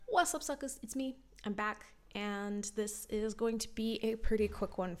What's up, suckers? It's me. I'm back, and this is going to be a pretty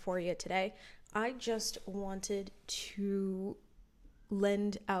quick one for you today. I just wanted to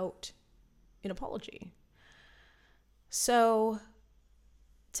lend out an apology. So,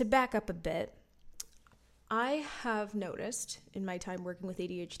 to back up a bit, I have noticed in my time working with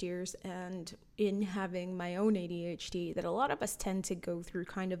ADHDers and in having my own ADHD that a lot of us tend to go through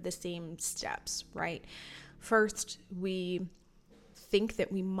kind of the same steps, right? First, we think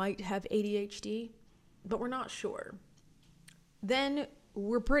that we might have ADHD, but we're not sure. Then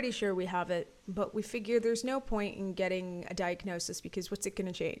we're pretty sure we have it, but we figure there's no point in getting a diagnosis because what's it going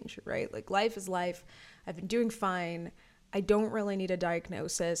to change, right? Like, life is life. I've been doing fine. I don't really need a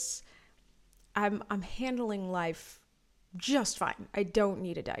diagnosis. I'm handling life just fine. I don't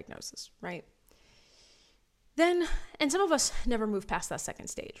need a diagnosis, right? Then, and some of us never move past that second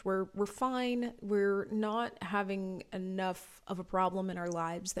stage. We're fine. We're not having enough of a problem in our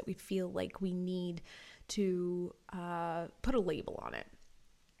lives that we feel like we need to put a label on it.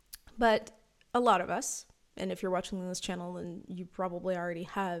 But a lot of us, and if you're watching this channel, then you probably already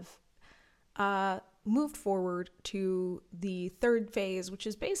have, moved forward to the third phase, which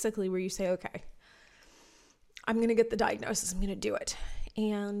is basically where you say, okay, I'm going to get the diagnosis. I'm going to do it.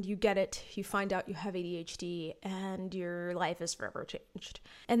 And you get it, you find out you have ADHD, and your life is forever changed.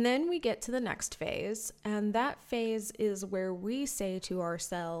 And then we get to the next phase, and that phase is where we say to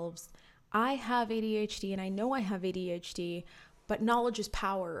ourselves, I have ADHD, and I know I have ADHD, but knowledge is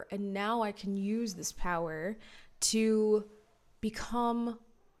power, and now I can use this power to become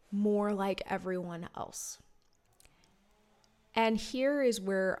more like everyone else. And here is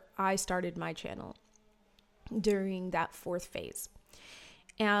where I started my channel during that fourth phase.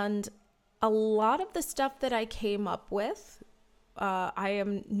 And a lot of the stuff that I came up with, I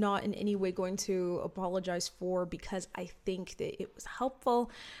am not in any way going to apologize for because I think that it was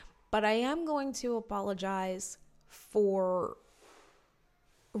helpful, but I am going to apologize for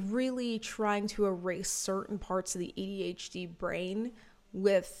really trying to erase certain parts of the ADHD brain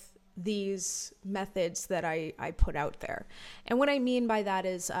with these methods that I put out there. And what I mean by that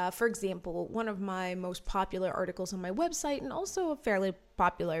is, for example, one of my most popular articles on my website and also a fairly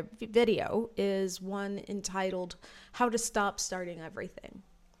popular video is one entitled How to Stop Starting Everything.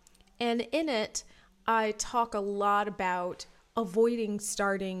 And in it, I talk a lot about avoiding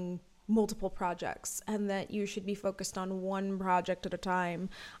starting multiple projects and that you should be focused on one project at a time.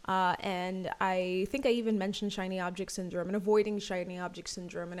 And I think I even mentioned shiny object syndrome and avoiding shiny object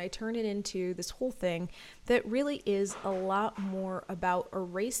syndrome. And I turn it into this whole thing that really is a lot more about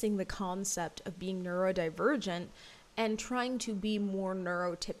erasing the concept of being neurodivergent and trying to be more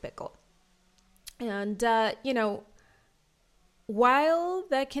neurotypical. And, while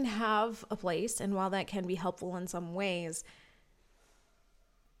that can have a place and while that can be helpful in some ways,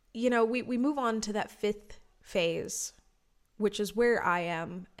 we move on to that fifth phase, which is where I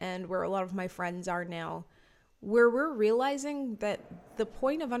am and where a lot of my friends are now, where we're realizing that the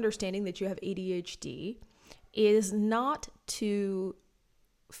point of understanding that you have ADHD is not to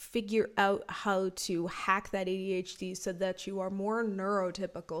figure out how to hack that ADHD so that you are more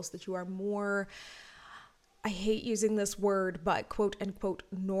neurotypical, so that you are more, I hate using this word, but quote unquote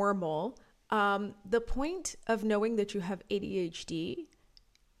normal. The point of knowing that you have ADHD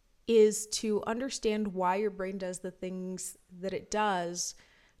is to understand why your brain does the things that it does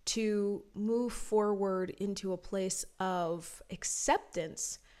to move forward into a place of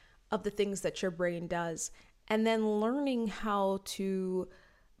acceptance of the things that your brain does, and then learning how to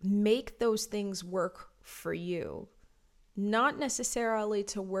make those things work for you. Not necessarily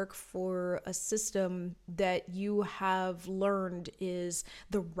to work for a system that you have learned is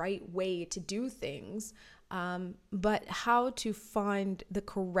the right way to do things, but how to find the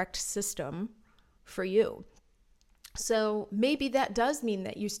correct system for you. So maybe that does mean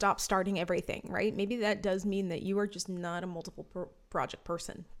that you stop starting everything, right? Maybe that does mean that you are just not a multiple project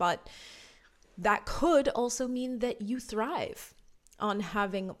person, but that could also mean that you thrive on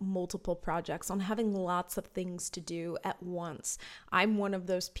having multiple projects, on having lots of things to do at once. I'm one of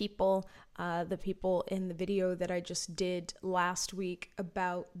those people, the people in the video that I just did last week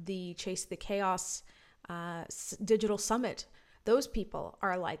about the Chase the Chaos digital summit. Those people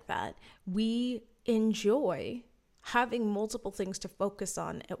are like that. We enjoy having multiple things to focus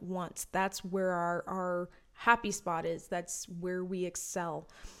on at once. That's where our happy spot is. That's where we excel.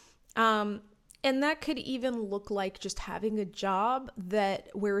 And that could even look like just having a job that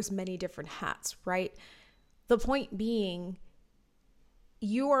wears many different hats, right? The point being,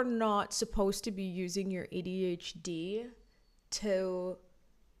 you are not supposed to be using your ADHD to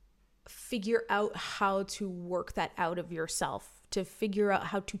figure out how to work that out of yourself, to figure out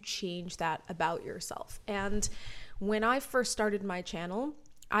how to change that about yourself. And when I first started my channel,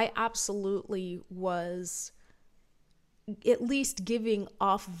 I absolutely was at least giving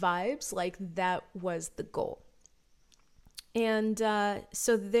off vibes like that was the goal. And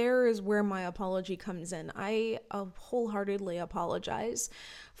so there is where my apology comes in. I wholeheartedly apologize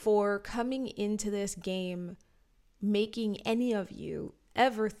for coming into this game making any of you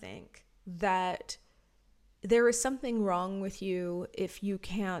ever think that there is something wrong with you if you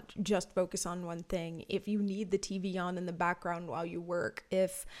can't just focus on one thing, if you need the TV on in the background while you work,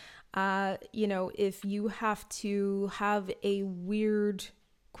 if if you have to have a weird,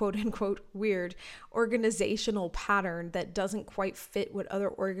 quote unquote, weird organizational pattern that doesn't quite fit what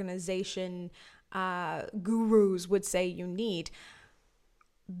other organization gurus would say you need.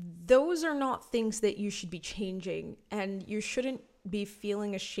 Those are not things that you should be changing, and you shouldn't be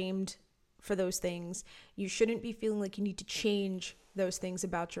feeling ashamed for those things. You shouldn't be feeling like you need to change those things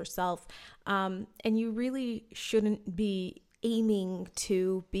about yourself. And you really shouldn't be aiming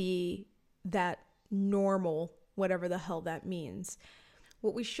to be that normal, whatever the hell that means.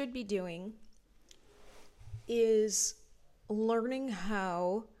 What we should be doing is learning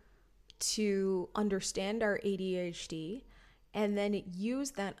how to understand our ADHD and then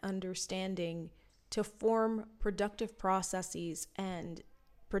use that understanding to form productive processes and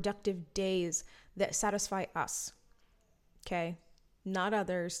productive days that satisfy us. Okay? Not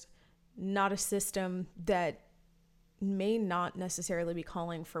others, not a system that may not necessarily be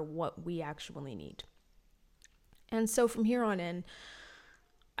calling for what we actually need. And so from here on in,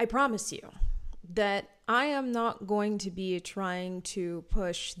 I promise you that I am not going to be trying to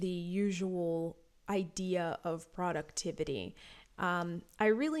push the usual idea of productivity. I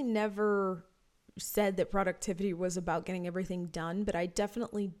really never said that productivity was about getting everything done, but I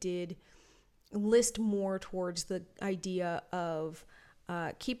definitely did list more towards the idea of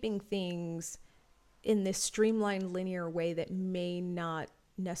keeping things in this streamlined linear way that may not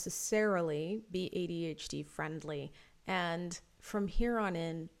necessarily be ADHD friendly. And from here on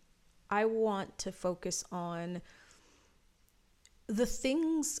in, I want to focus on the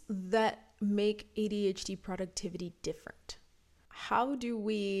things that make ADHD productivity different. How do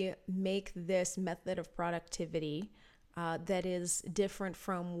we make this method of productivity that is different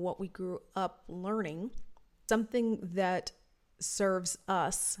from what we grew up learning something that serves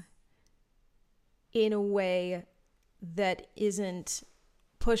us in a way that isn't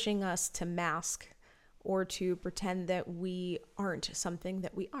pushing us to mask or to pretend that we aren't something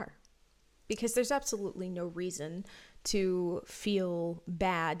that we are? Because there's absolutely no reason to feel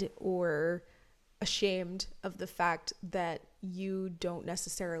bad or ashamed of the fact that you don't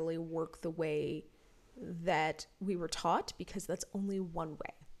necessarily work the way that we were taught, because that's only one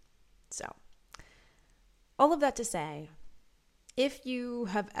way. So, all of that to say, if you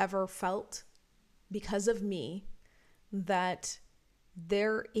have ever felt, because of me, that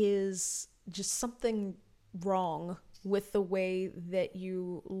there is just something wrong with the way that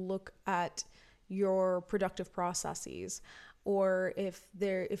you look at your productive processes, or if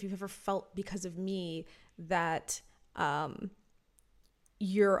you've ever felt because of me that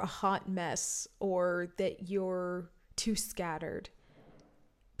you're a hot mess or that you're too scattered,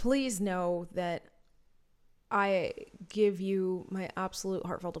 please know that I give you my absolute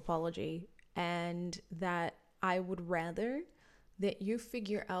heartfelt apology, and that I would rather that you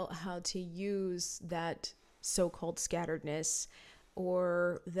figure out how to use that so-called scatteredness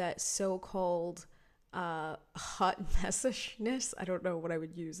or that so-called hot messishness. I don't know what I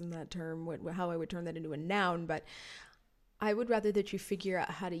would use in that term, how I would turn that into a noun, but I would rather that you figure out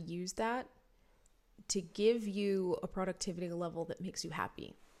how to use that to give you a productivity level that makes you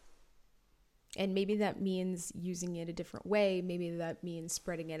happy. And maybe that means using it a different way. Maybe that means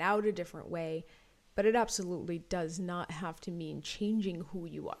spreading it out a different way. But it absolutely does not have to mean changing who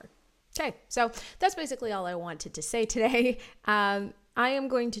you are. Okay, so that's basically all I wanted to say today. I am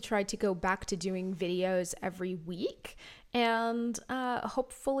going to try to go back to doing videos every week. And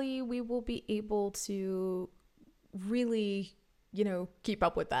hopefully we will be able to really, keep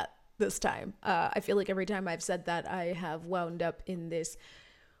up with that this time. I feel like every time I've said that, I have wound up in this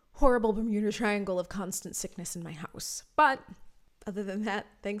horrible Bermuda Triangle of constant sickness in my house. But other than that,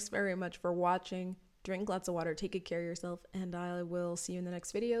 thanks very much for watching. Drink lots of water, take good care of yourself, and I will see you in the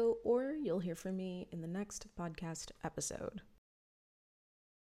next video, or you'll hear from me in the next podcast episode.